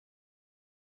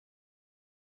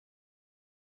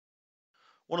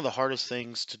One of the hardest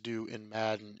things to do in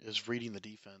Madden is reading the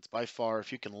defense. By far,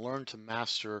 if you can learn to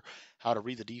master how to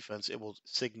read the defense, it will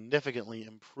significantly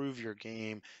improve your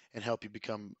game and help you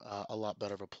become a lot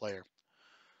better of a player.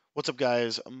 What's up,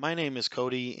 guys? My name is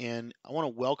Cody, and I want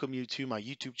to welcome you to my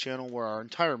YouTube channel where our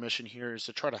entire mission here is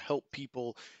to try to help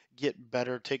people get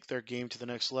better, take their game to the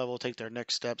next level, take their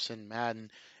next steps in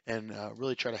Madden, and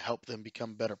really try to help them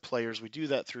become better players. We do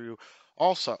that through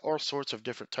all sorts of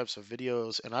different types of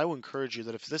videos, and I would encourage you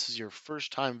that if this is your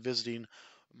first time visiting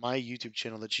my YouTube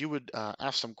channel, that you would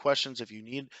ask some questions if you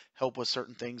need help with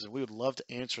certain things, and we would love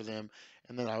to answer them.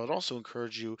 And then I would also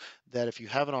encourage you that if you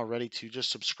haven't already to just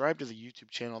subscribe to the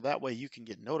YouTube channel. That way you can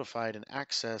get notified and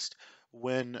accessed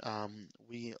when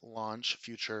we launch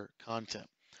future content.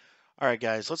 All right,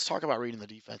 guys, let's talk about reading the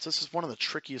defense. This is one of the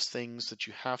trickiest things that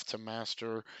you have to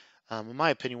master. In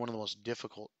my opinion, one of the most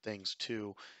difficult things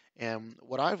too. And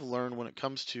what I've learned when it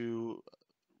comes to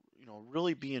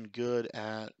really being good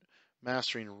at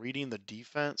mastering reading the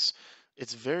defense,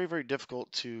 it's very, very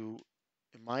difficult to,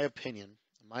 in my opinion,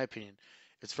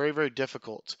 it's very, very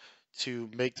difficult to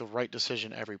make the right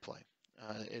decision every play.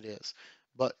 It is.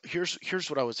 But here's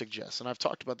what I would suggest, and I've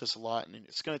talked about this a lot, and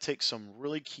it's going to take some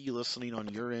really key listening on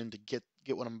your end to get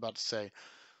what I'm about to say.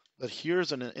 But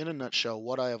here's in a nutshell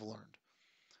what I have learned.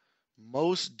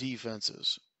 Most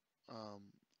defenses, um,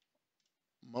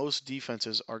 most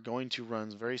defenses are going to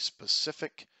run very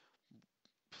specific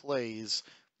plays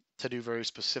to do very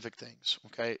specific things.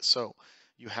 Okay, so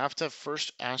you have to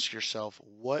first ask yourself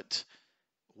what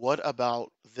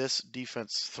about this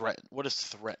defense threat? What is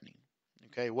threatening?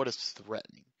 Okay, what is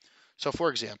threatening? So, for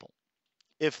example,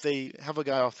 if they have a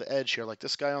guy off the edge here, like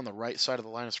this guy on the right side of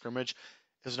the line of scrimmage,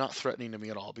 is not threatening to me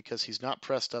at all because he's not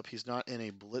pressed up. He's not in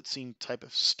a blitzing type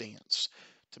of stance.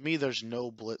 To me, there's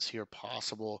no blitz here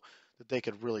possible that they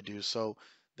could really do. So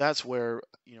that's where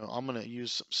I'm going to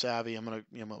use some savvy. I'm going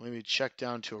to maybe check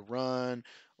down to a run,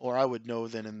 or I would know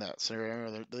then in that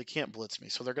scenario they can't blitz me.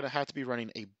 So they're going to have to be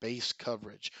running a base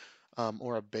coverage,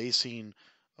 or a basing,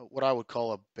 what I would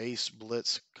call a base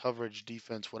blitz coverage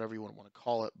defense, whatever you want to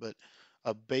call it, but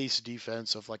a base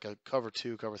defense of like a cover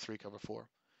two, cover three, cover four.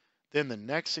 Then the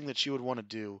next thing that you would want to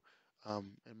do,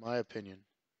 in my opinion,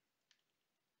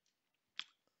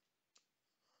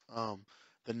 um,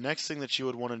 the next thing that you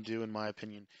would want to do, in my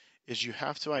opinion, is you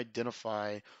have to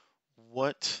identify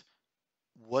what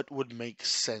what would make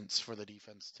sense for the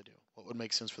defense to do. What would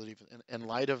make sense for the defense in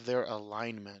light of their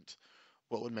alignment?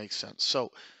 What would make sense?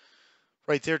 So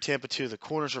right there, Tampa 2, the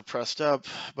corners were pressed up,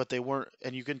 but they weren't.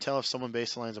 And you can tell if someone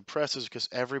baselines and presses because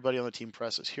everybody on the team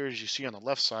presses. Here, as you see on the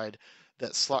left side,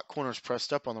 that slot corner is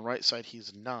pressed up. On the right side,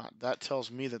 he's not. That tells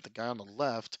me that the guy on the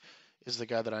left is the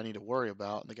guy that I need to worry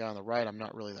about, and the guy on the right, I'm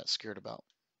not really that scared about.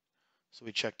 So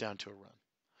we check down to a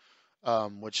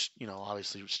run, which,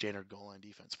 obviously standard goal line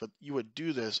defense. But you would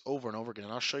do this over and over again,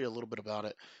 and I'll show you a little bit about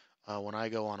it when I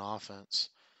go on offense.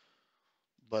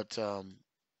 But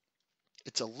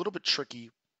it's a little bit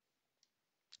tricky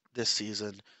this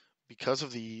season because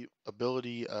of the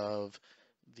ability of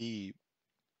the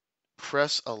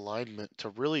press alignment to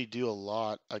really do a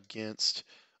lot against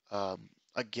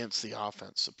the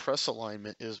offense. The press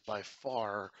alignment is by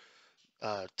far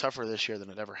tougher this year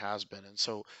than it ever has been, and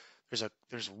so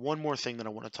there's one more thing that I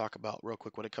want to talk about real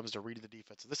quick when it comes to reading the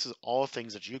defense. This is all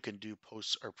things that you can do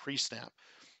post or pre-snap.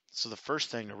 So the first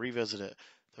thing to revisit it,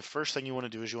 the first thing you want to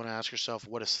do is you want to ask yourself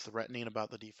what is threatening about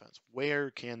the defense.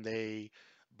 Where can they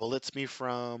blitz me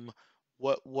from?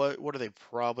 What are they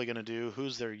probably going to do?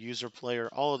 Who's their user player?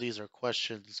 All of these are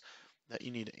questions that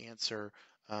you need to answer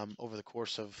over the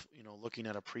course of looking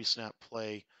at a pre-snap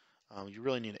play. You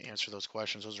really need to answer those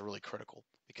questions. Those are really critical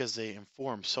because they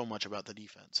inform so much about the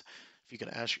defense. If you can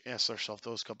ask yourself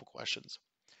those couple questions.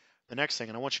 The next thing,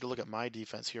 and I want you to look at my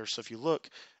defense here. So if you look,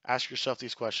 ask yourself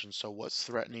these questions. So what's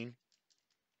threatening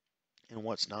and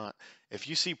what's not? If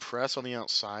you see press on the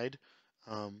outside,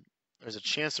 there's a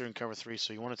chance they're in cover three.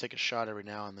 So you want to take a shot every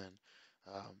now and then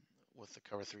with the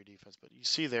cover three defense. But you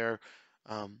see there,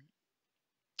 um,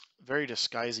 very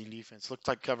disguising defense. Looked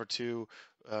like cover two.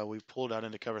 We pulled out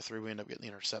into cover three. We end up getting the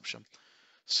interception.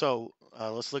 So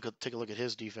let's take a look at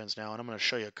his defense now, and I'm going to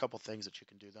show you a couple things that you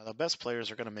can do. Now, the best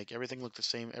players are going to make everything look the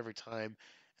same every time,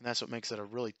 and that's what makes it a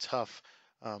really tough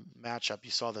matchup.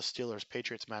 You saw the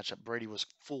Steelers-Patriots matchup. Brady was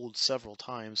fooled several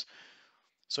times.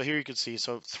 So here you can see,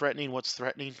 so threatening, what's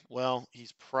threatening? Well,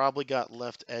 he's probably got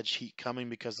left edge heat coming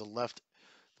because the left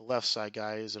side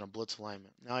guy is in a blitz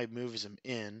alignment. Now he moves him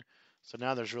in, so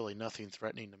now there's really nothing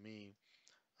threatening to me.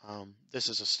 This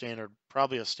is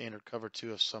probably a standard cover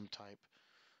two of some type.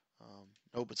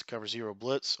 Nope, it's a cover zero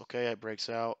blitz. Okay, it breaks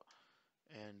out,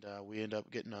 and we end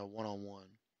up getting a one-on-one.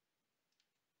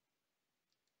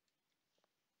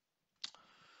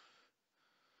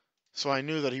 So I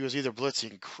knew that he was either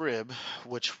blitzing crib,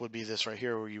 which would be this right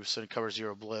here, where you send cover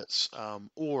zero blitz,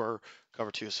 or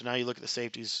cover two. So now you look at the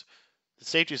safeties. The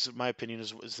safeties, in my opinion,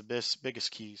 is the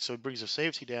biggest key. So he brings a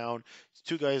safety down.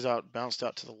 Two guys out, bounced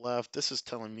out to the left. This is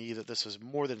telling me that this is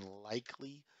more than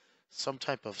likely some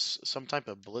type of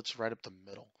blitz right up the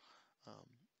middle. Um,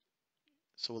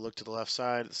 so we'll look to the left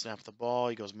side, snap the ball.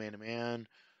 He goes man to man.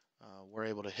 We're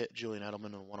able to hit Julian Edelman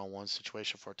in a one-on-one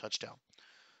situation for a touchdown.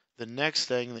 The next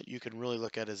thing that you can really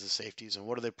look at is the safeties and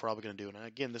what are they probably going to do. And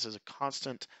again, this is a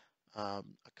constant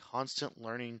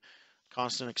learning,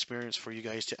 constant experience for you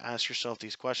guys to ask yourself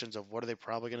these questions of what are they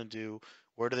probably going to do,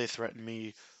 where do they threaten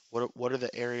me, what are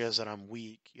the areas that I'm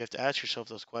weak. You have to ask yourself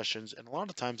those questions, and a lot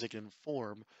of times they can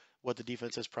inform what the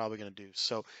defense is probably going to do.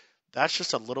 So that's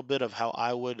just a little bit of how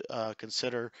I would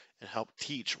consider and help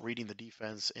teach reading the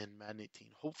defense in Madden 18.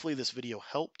 Hopefully this video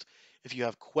helped. If you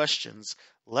have questions,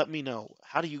 let me know.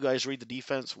 How do you guys read the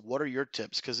defense? What are your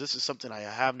tips? Because this is something I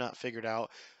have not figured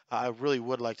out. I really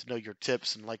would like to know your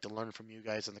tips and like to learn from you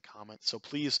guys in the comments. So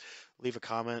please leave a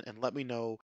comment and let me know